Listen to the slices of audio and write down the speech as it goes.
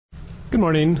Good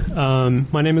morning.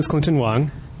 My name is Clinton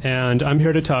Wong, and I'm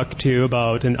here to talk to you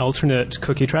about an alternate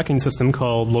cookie tracking system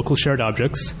called Local Shared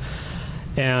Objects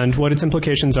and what its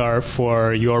implications are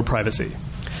for your privacy.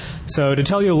 So to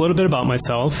tell you a little bit about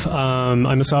myself, I'm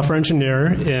a software engineer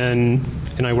and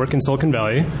I work in Silicon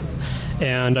Valley.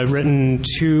 And I've written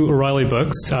 2 O'Reilly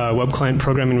books, Web Client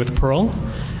Programming with Perl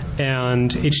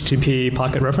and HTTP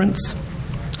Pocket Reference.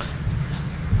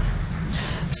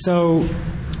 So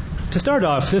to start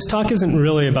off, this talk isn't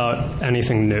really about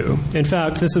anything new. In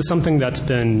fact, this is something that's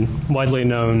been widely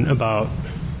known about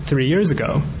 3 years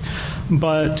ago.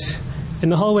 But in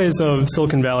the hallways of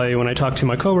Silicon Valley, when I talk to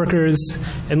my coworkers,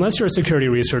 unless you're a security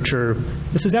researcher,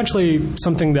 this is actually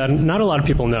something that not a lot of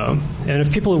people know. And if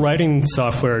people writing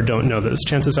software don't know this,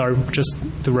 chances are just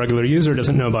the regular user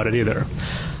doesn't know about it either.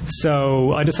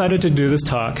 So I decided to do this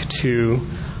talk to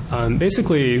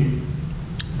basically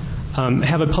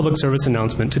have a public service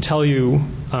announcement to tell you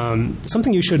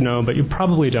something you should know, but you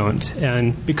probably don't.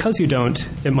 And because you don't,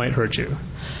 it might hurt you.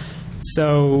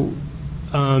 So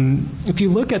if you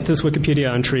look at this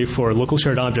Wikipedia entry for local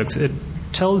shared objects, it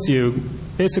tells you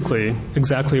basically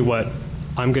exactly what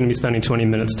I'm going to be spending 20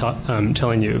 minutes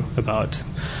telling you about.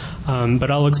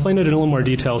 But I'll explain it in a little more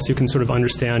detail so you can sort of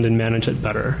understand and manage it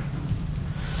better.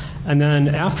 And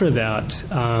then after that,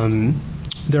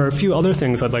 there are a few other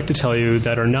things I'd like to tell you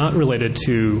that are not related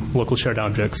to local shared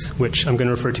objects, which I'm going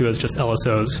to refer to as just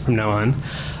LSOs from now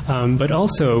on. But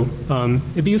also,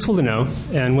 it'd be useful to know,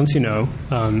 and once you know,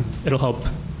 it'll help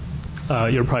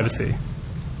your privacy.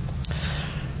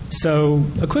 So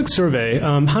a quick survey.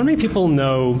 How many people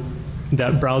know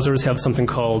that browsers have something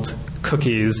called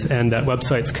cookies and that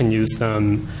websites can use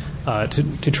them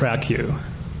to track you?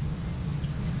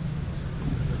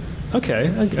 Okay,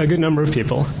 a good number of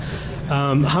people.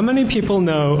 How many people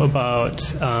know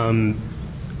about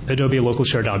Adobe Local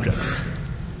Shared Objects?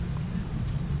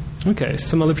 Okay,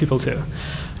 some other people too.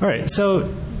 All right,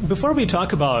 so before we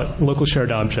talk about local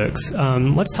shared objects,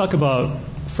 let's talk about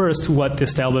first what the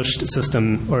established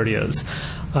system already is.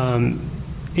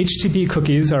 HTTP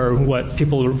cookies are what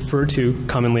people refer to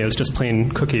commonly as just plain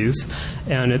cookies,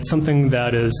 and it's something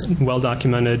that is well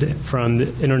documented from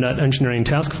the Internet Engineering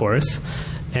Task Force.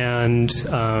 And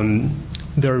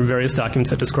there are various documents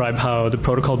that describe how the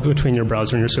protocol between your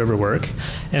browser and your server work,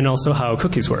 and also how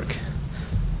cookies work.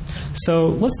 So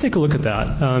let's take a look at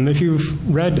that. If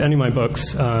you've read any of my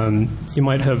books, you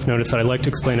might have noticed that I like to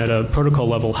explain at a protocol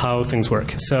level how things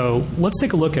work. So let's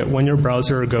take a look at when your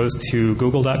browser goes to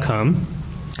google.com.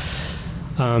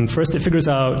 First, it figures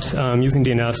out using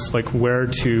DNS like where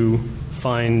to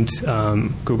find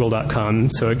google.com.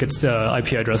 So it gets the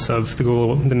IP address of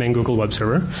the main Google web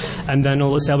server, and then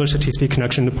it'll establish a TCP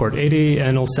connection to port 80, and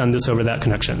it'll send this over that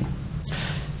connection.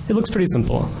 It looks pretty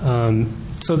simple.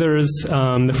 So there's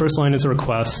the first line is a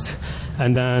request,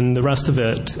 and then the rest of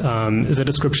it is a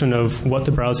description of what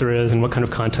the browser is and what kind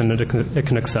of content it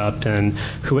can accept and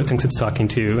who it thinks it's talking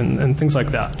to and things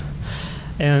like that.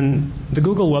 And the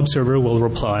Google web server will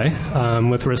reply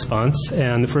with a response,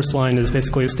 and the first line is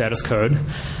basically a status code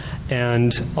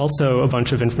and also a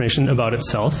bunch of information about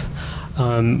itself.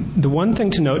 The one thing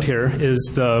to note here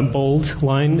is the bold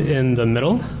line in the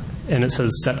middle, and it says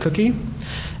set cookie.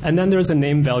 And then there's a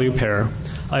name value pair.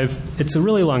 It's a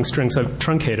really long string, so I've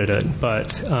truncated it, but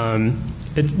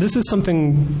this is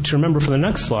something to remember for the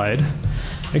next slide,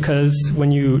 because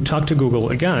when you talk to Google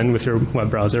again with your web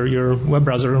browser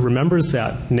remembers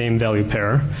that name value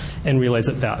pair and relays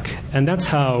it back. And that's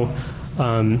how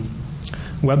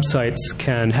websites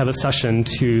can have a session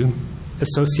to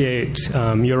associate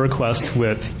your request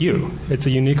with you. It's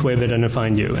a unique way of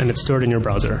identifying you, and it's stored in your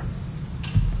browser.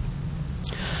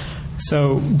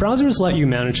 So browsers let you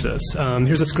manage this.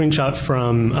 Here's a screenshot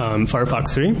from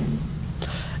Firefox 3.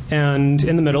 And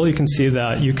in the middle, you can see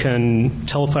that you can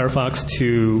tell Firefox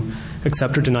to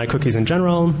accept or deny cookies in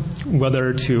general,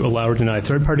 whether to allow or deny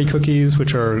third-party cookies,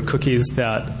 which are cookies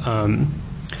that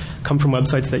come from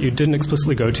websites that you didn't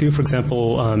explicitly go to. For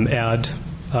example, add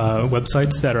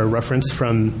websites that are referenced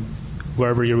from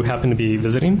wherever you happen to be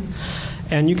visiting.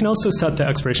 And you can also set the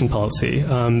expiration policy.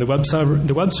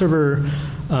 The web server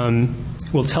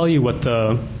will tell you what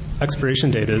the expiration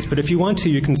date is, but if you want to,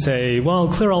 you can say, well,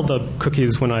 clear all the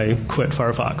cookies when I quit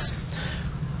Firefox.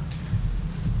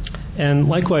 And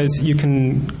likewise, you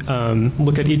can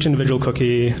look at each individual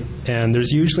cookie, and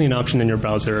there's usually an option in your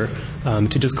browser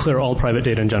to just clear all private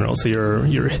data in general. So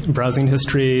your browsing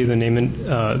history, the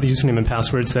username and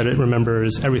passwords that it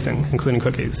remembers, everything, including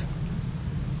cookies.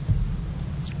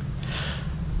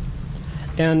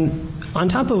 And on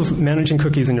top of managing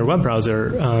cookies in your web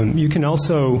browser, you can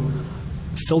also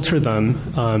filter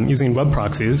them using web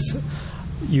proxies.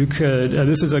 You could.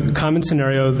 This is a common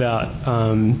scenario that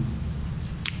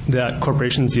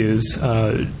corporations use.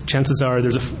 Chances are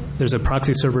there's a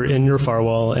proxy server in your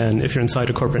firewall, and if you're inside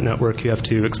a corporate network, you have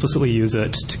to explicitly use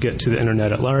it to get to the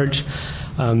internet at large.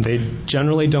 They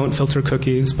generally don't filter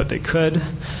cookies, but they could.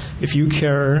 If you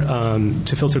care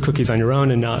to filter cookies on your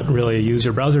own and not really use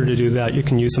your browser to do that, you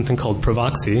can use something called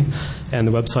Provoxy, and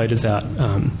the website is at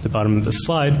the bottom of this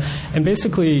slide. And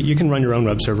basically, you can run your own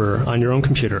web server on your own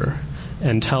computer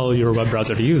and tell your web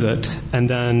browser to use it, and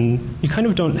then you kind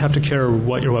of don't have to care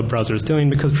what your web browser is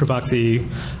doing, because Provoxy,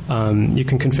 you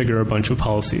can configure a bunch of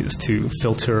policies to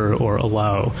filter or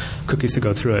allow cookies to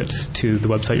go through it to the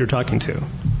website you're talking to.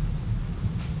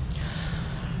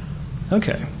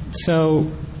 Okay, so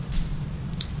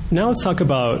now let's talk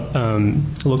about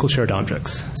local shared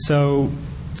objects. So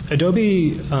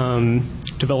Adobe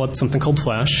developed something called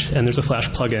Flash, and there's a Flash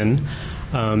plugin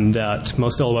that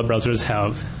most all web browsers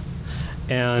have.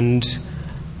 And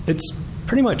it's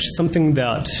pretty much something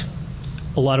that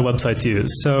a lot of websites use.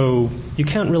 So you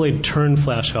can't really turn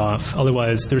Flash off,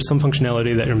 otherwise there's some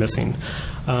functionality that you're missing.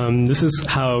 This is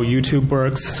how YouTube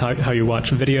works, how you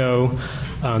watch video.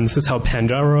 This is how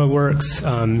Pandora works,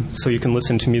 so you can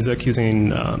listen to music using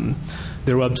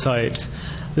their website.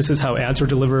 This is how ads are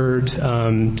delivered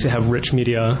to have rich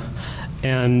media.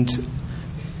 And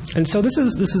so this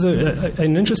is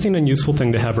an interesting and useful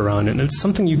thing to have around, and it's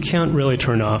something you can't really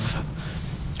turn off.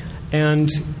 And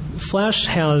Flash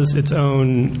has its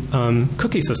own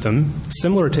cookie system,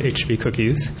 similar to HTTP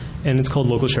cookies, and it's called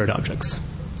local shared objects.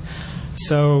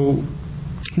 So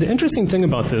the interesting thing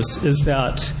about this is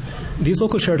that these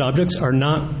local shared objects are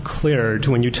not cleared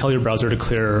when you tell your browser to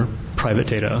clear private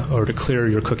data or to clear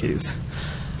your cookies.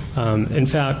 In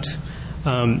fact,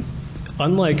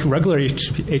 unlike regular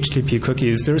HTTP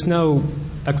cookies, there's no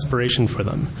expiration for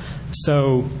them.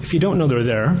 So if you don't know they're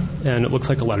there, and it looks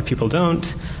like a lot of people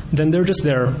don't, then they're just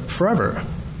there forever.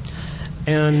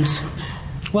 And,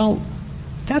 well,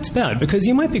 that's bad, because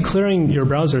you might be clearing your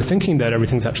browser thinking that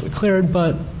everything's actually cleared,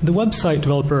 but the website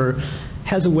developer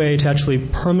has a way to actually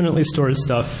permanently store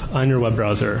stuff on your web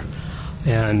browser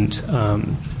and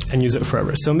use it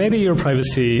forever. So maybe your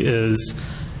privacy is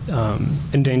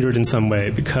endangered in some way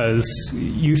because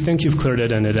you think you've cleared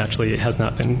it and it actually has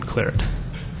not been cleared.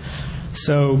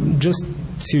 So just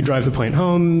to drive the point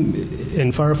home,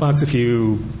 in Firefox,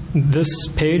 this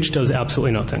page does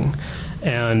absolutely nothing.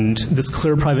 And this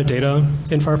clear private data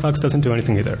in Firefox doesn't do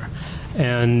anything either.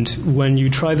 And when you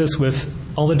try this with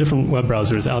all the different web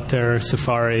browsers out there,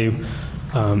 Safari,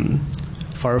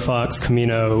 Firefox,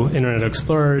 Camino, Internet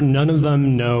Explorer, none of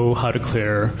them know how to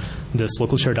clear this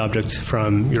local shared object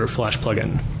from your Flash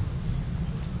plugin.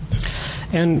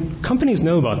 And companies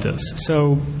know about this.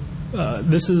 So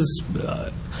this is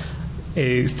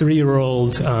a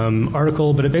 3-year-old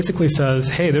article, but it basically says,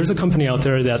 hey, there's a company out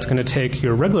there that's going to take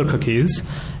your regular cookies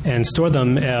and store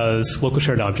them as local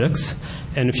shared objects.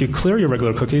 And if you clear your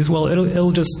regular cookies, well,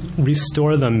 it'll just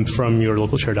restore them from your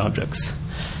local shared objects.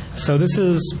 So this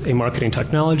is a marketing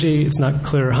technology. It's not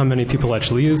clear how many people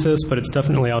actually use this, but it's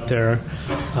definitely out there.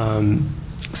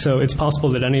 So it's possible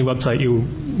that any website you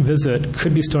visit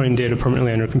could be storing data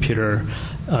permanently on your computer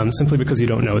simply because you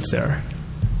don't know it's there.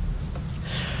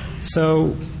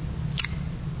 So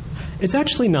it's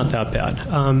actually not that bad.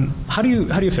 How do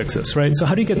you fix this, right? So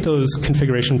how do you get those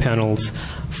configuration panels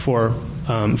for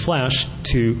Flash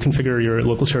to configure your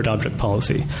local shared object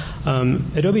policy?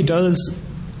 Adobe does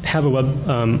have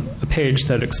a page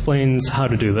that explains how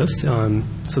to do this.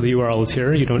 So the URL is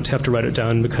here. You don't have to write it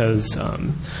down because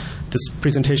this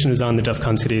presentation is on the DEF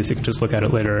CON CD, so you can just look at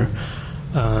it later.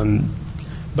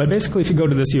 But basically, if you go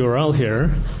to this URL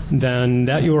here, then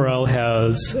that URL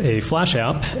has a Flash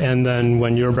app, and then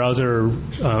when your browser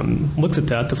looks at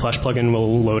that, the Flash plugin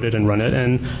will load it and run it,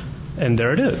 and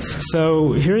there it is.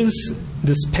 So here's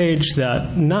this page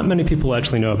that not many people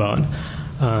actually know about.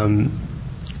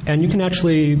 And you can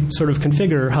actually sort of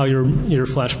configure how your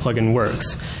Flash plugin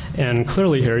works. And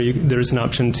clearly here, there's an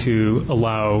option to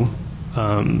allow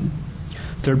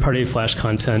third-party Flash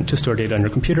content to store data on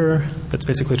your computer. That's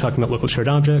basically talking about local shared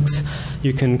objects.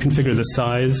 You can configure the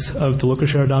size of the local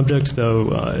shared object,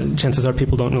 though chances are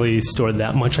people don't really store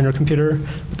that much on your computer,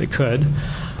 but they could.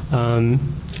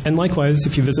 And likewise,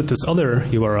 if you visit this other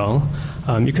URL,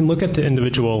 you can look at the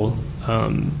individual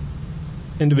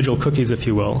cookies, if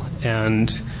you will, and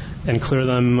clear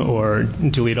them or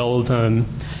delete all of them.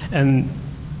 And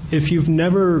if you've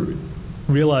never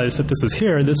realized that this is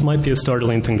here, this might be a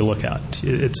startling thing to look at.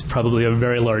 It's probably a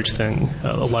very large thing.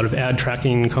 A lot of ad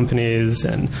tracking companies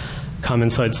and common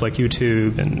sites like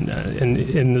YouTube and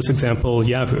in this example,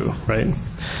 Yahoo, right?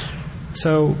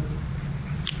 So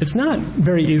it's not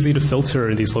very easy to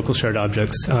filter these local shared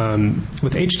objects.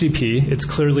 With HTTP, it's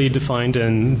clearly defined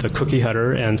in the cookie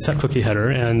header and set cookie header,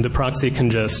 and the proxy can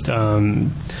just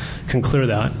can clear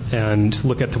that and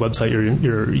look at the website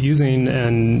you're using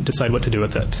and decide what to do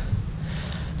with it.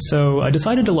 So I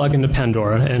decided to log into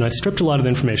Pandora, and I stripped a lot of the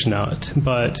information out.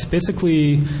 But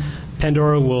basically,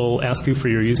 Pandora will ask you for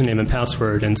your username and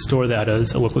password and store that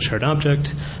as a local shared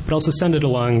object, but also send it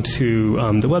along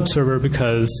to the web server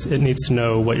because it needs to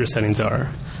know what your settings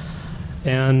are.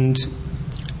 And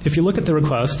if you look at the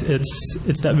request,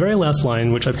 it's that very last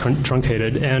line, which I've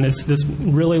truncated, and it's this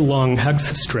really long hex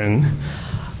string.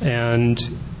 And,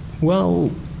 well,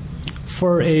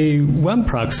 for a web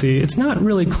proxy, it's not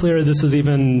really clear this is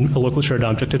even a local shared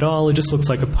object at all. It just looks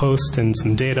like a post and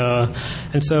some data.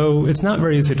 And so it's not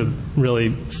very easy to really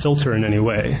filter in any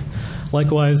way.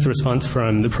 Likewise, the response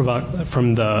from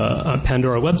the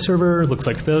Pandora web server looks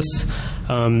like this.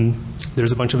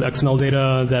 There's a bunch of XML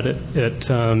data that it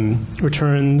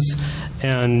returns,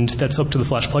 and that's up to the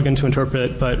Flash plugin to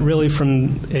interpret. But really,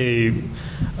 from a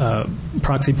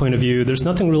proxy point of view, there's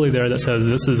nothing really there that says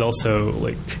this is also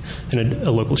like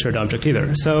a local shared object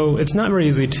either. So it's not very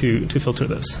easy to filter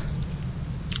this.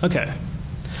 Okay.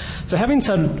 So having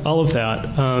said all of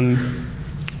that,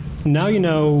 now you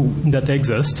know that they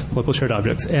exist, local shared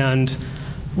objects, and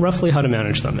roughly how to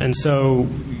manage them. And so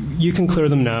you can clear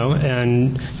them now,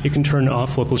 and you can turn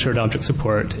off local shared object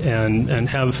support and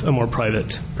have a more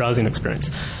private browsing experience.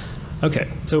 Okay,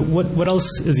 so what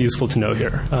else is useful to know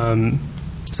here?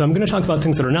 So I'm going to talk about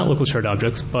things that are not local shared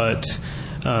objects, but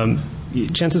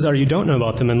chances are you don't know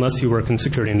about them unless you work in the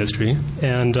security industry,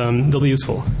 and they'll be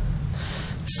useful.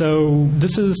 So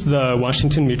this is the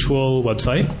Washington Mutual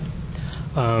website.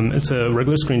 It's a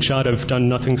regular screenshot. I've done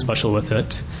nothing special with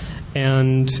it.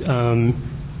 And,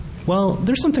 well,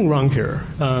 there's something wrong here.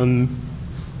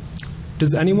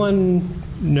 Does anyone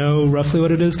know roughly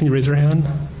what it is? Can you raise your hand?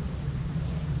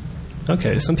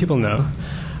 Okay, some people know.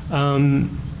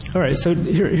 All right, so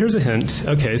here's a hint.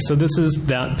 Okay, so this is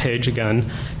that page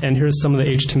again, and here's some of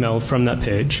the HTML from that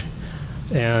page.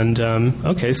 And,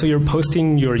 okay, so you're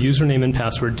posting your username and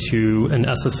password to an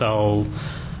SSL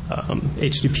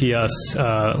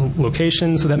HTTPS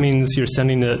location, so that means you're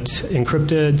sending it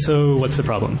encrypted. So what's the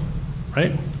problem,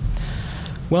 right?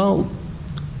 Well,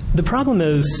 the problem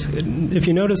is, if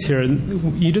you notice here,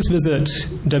 you just visit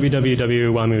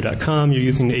www.wamu.com, you're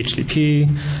using HTTP,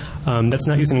 that's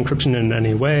not using encryption in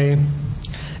any way.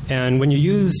 And when you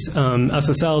use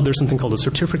SSL, there's something called a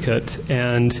certificate,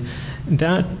 and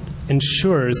that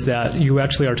ensures that you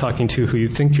actually are talking to who you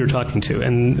think you're talking to.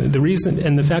 And the reason,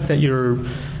 and the fact that you're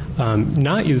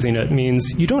not using it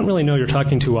means you don't really know you're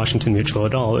talking to Washington Mutual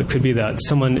at all. It could be that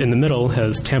someone in the middle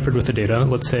has tampered with the data.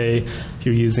 Let's say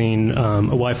you're using a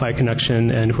Wi-Fi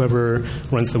connection, and whoever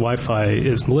runs the Wi-Fi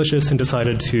is malicious and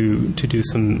decided to do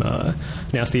some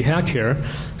nasty hack here.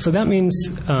 So that means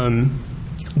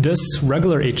this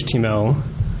regular HTML,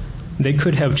 they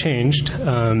could have changed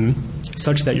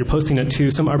such that you're posting it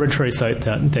to some arbitrary site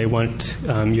that they want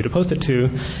you to post it to.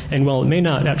 And while it may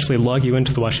not actually log you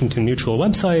into the Washington Mutual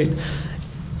website,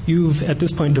 you've at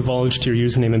this point divulged your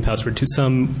username and password to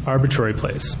some arbitrary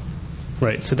place.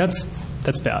 Right, so that's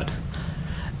bad.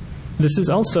 This is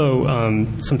also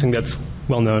something that's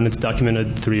well known. It's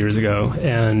documented 3 years ago.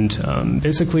 And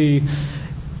basically,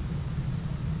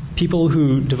 people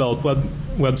who develop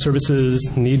web services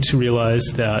need to realize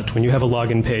that when you have a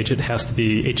login page, it has to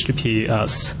be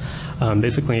HTTPS,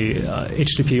 basically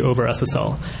HTTP over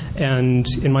SSL. And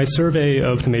in my survey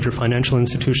of the major financial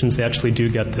institutions, they actually do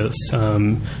get this.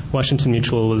 Washington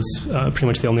Mutual was pretty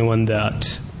much the only one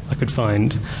that I could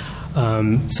find.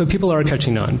 So people are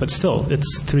catching on, but still,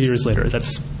 it's 3 years later.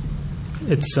 It's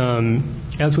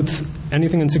as with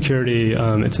anything in security,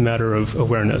 it's a matter of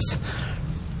awareness.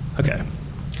 Okay.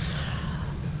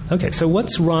 Okay, so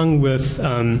what's wrong with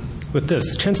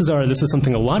this? Chances are this is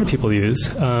something a lot of people use.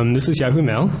 This is Yahoo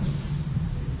Mail.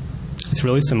 It's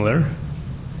really similar.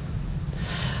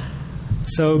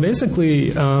 So basically,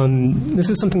 this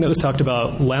is something that was talked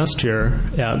about last year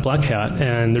at Black Hat,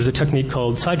 and there's a technique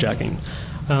called sidejacking.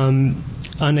 On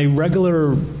a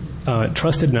regular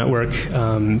trusted network,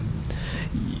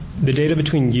 the data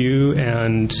between you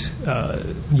and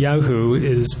Yahoo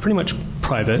is pretty much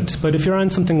private, but if you're on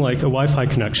something like a Wi-Fi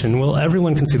connection, well,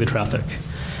 everyone can see the traffic.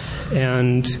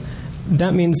 And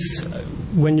that means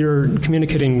when you're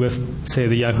communicating with, say,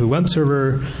 the Yahoo web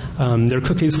server, there are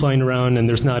cookies flying around and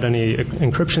there's not any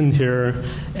encryption here.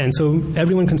 And so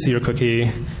everyone can see your cookie,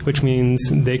 which means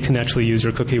they can actually use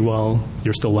your cookie while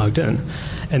you're still logged in.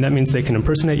 And that means they can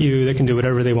impersonate you, they can do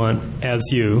whatever they want as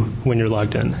you when you're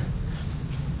logged in.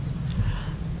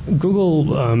 Google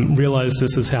realized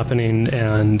this is happening,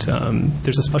 and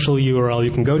there's a special URL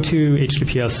you can go to,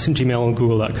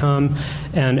 https://gmail.google.com,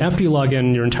 and after you log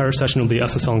in, your entire session will be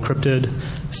SSL encrypted,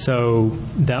 so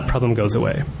that problem goes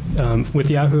away. With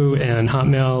Yahoo and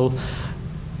Hotmail,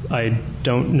 I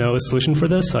don't know a solution for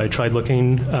this. I tried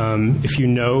looking. If you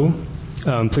know,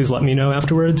 please let me know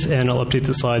afterwards, and I'll update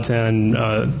the slides, and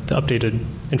the updated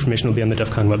information will be on the DEF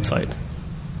CON website.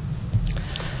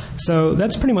 So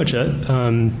that's pretty much it.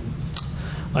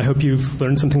 I hope you've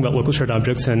learned something about local shared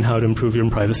objects and how to improve your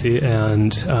own privacy,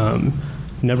 and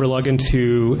never log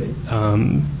into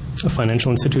a financial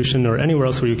institution or anywhere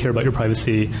else where you care about your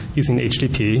privacy using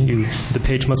HTTP. The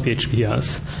page must be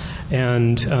HTTPS.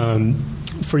 And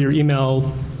for your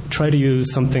email, try to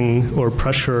use something or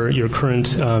pressure your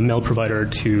current mail provider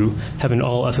to have an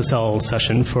all SSL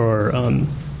session for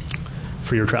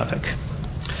your traffic.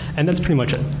 And that's pretty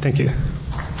much it. Thank you.